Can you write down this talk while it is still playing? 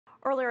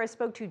Earlier, I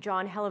spoke to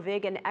Jon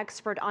Hellevig, an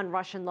expert on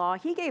Russian law.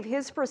 He gave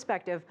his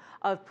perspective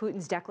of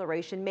Putin's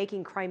declaration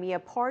making Crimea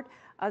part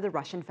of the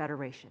Russian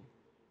Federation.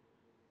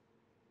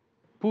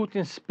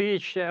 Putin's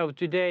speech of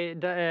today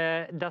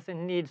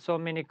doesn't need so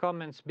many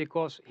comments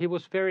because he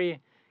was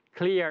very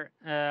clear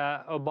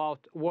about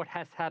what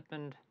has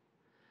happened,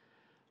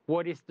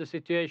 what is the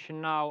situation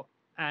now,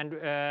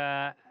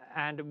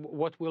 and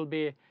what will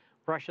be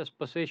Russia's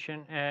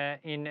position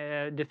in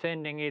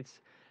defending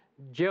its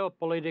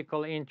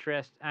geopolitical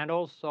interests and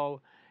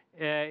also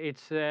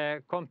its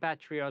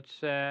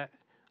compatriots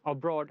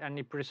abroad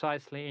and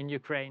precisely in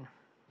Ukraine.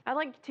 I'd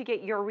like to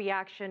get your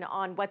reaction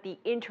on what the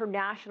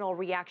international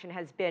reaction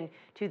has been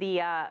to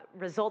the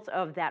results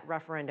of that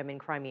referendum in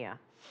Crimea.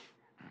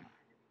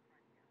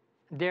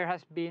 There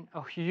has been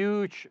a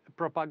huge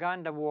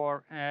propaganda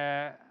war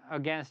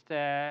against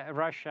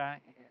Russia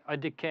a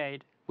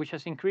decade, which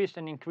has increased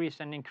and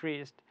increased and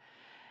increased.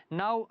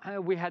 Now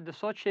we had the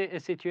Sochi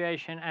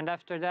situation, and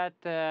after that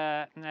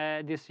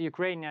this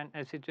Ukrainian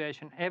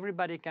situation,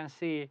 everybody can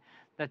see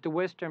that the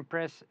Western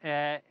press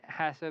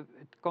has a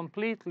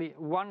completely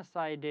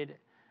one-sided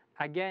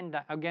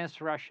agenda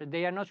against Russia.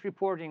 They are not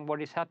reporting what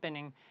is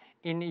happening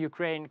in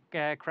Ukraine,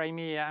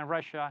 Crimea and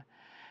Russia.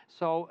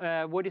 So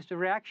what is the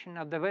reaction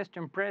of the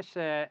Western press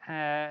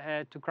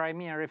to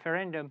Crimea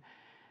referendum?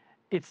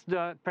 It's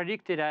the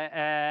predicted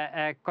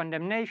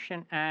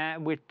condemnation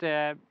with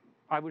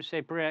I would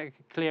say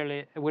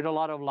clearly, with a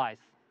lot of lies.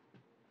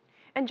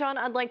 And Jon,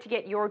 I'd like to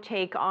get your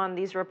take on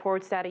these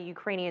reports that a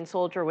Ukrainian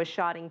soldier was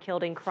shot and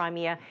killed in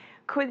Crimea.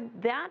 Could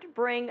that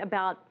bring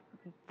about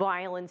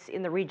violence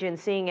in the region,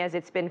 seeing as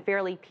it's been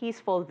fairly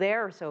peaceful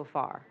there so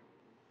far?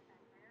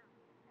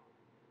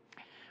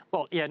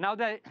 Well, yeah, now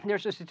that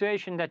there's a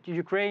situation that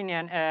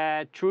Ukrainian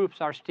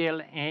troops are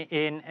still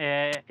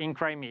in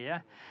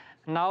Crimea.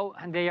 Now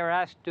they are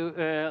asked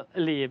to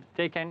leave.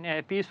 They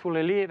can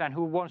peacefully leave, and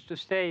who wants to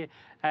stay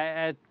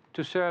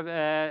to serve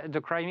the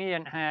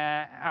Crimean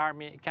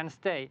army can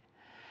stay.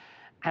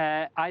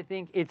 I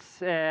think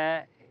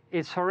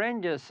it's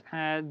horrendous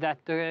that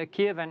the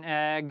Kievan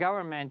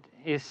government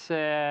is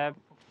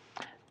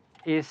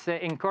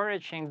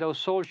encouraging those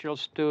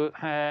soldiers to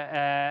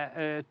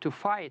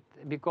fight,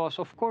 because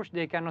of course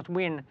they cannot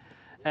win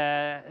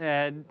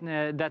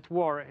that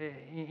war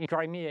in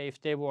Crimea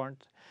if they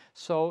want.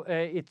 So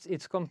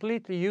it's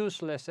completely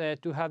useless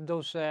to have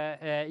those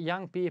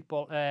young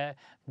people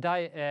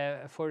die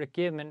for the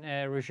Kievan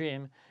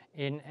regime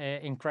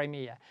in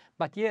Crimea.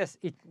 But yes,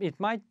 it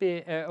might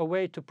be a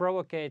way to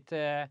provocate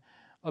a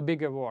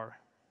bigger war.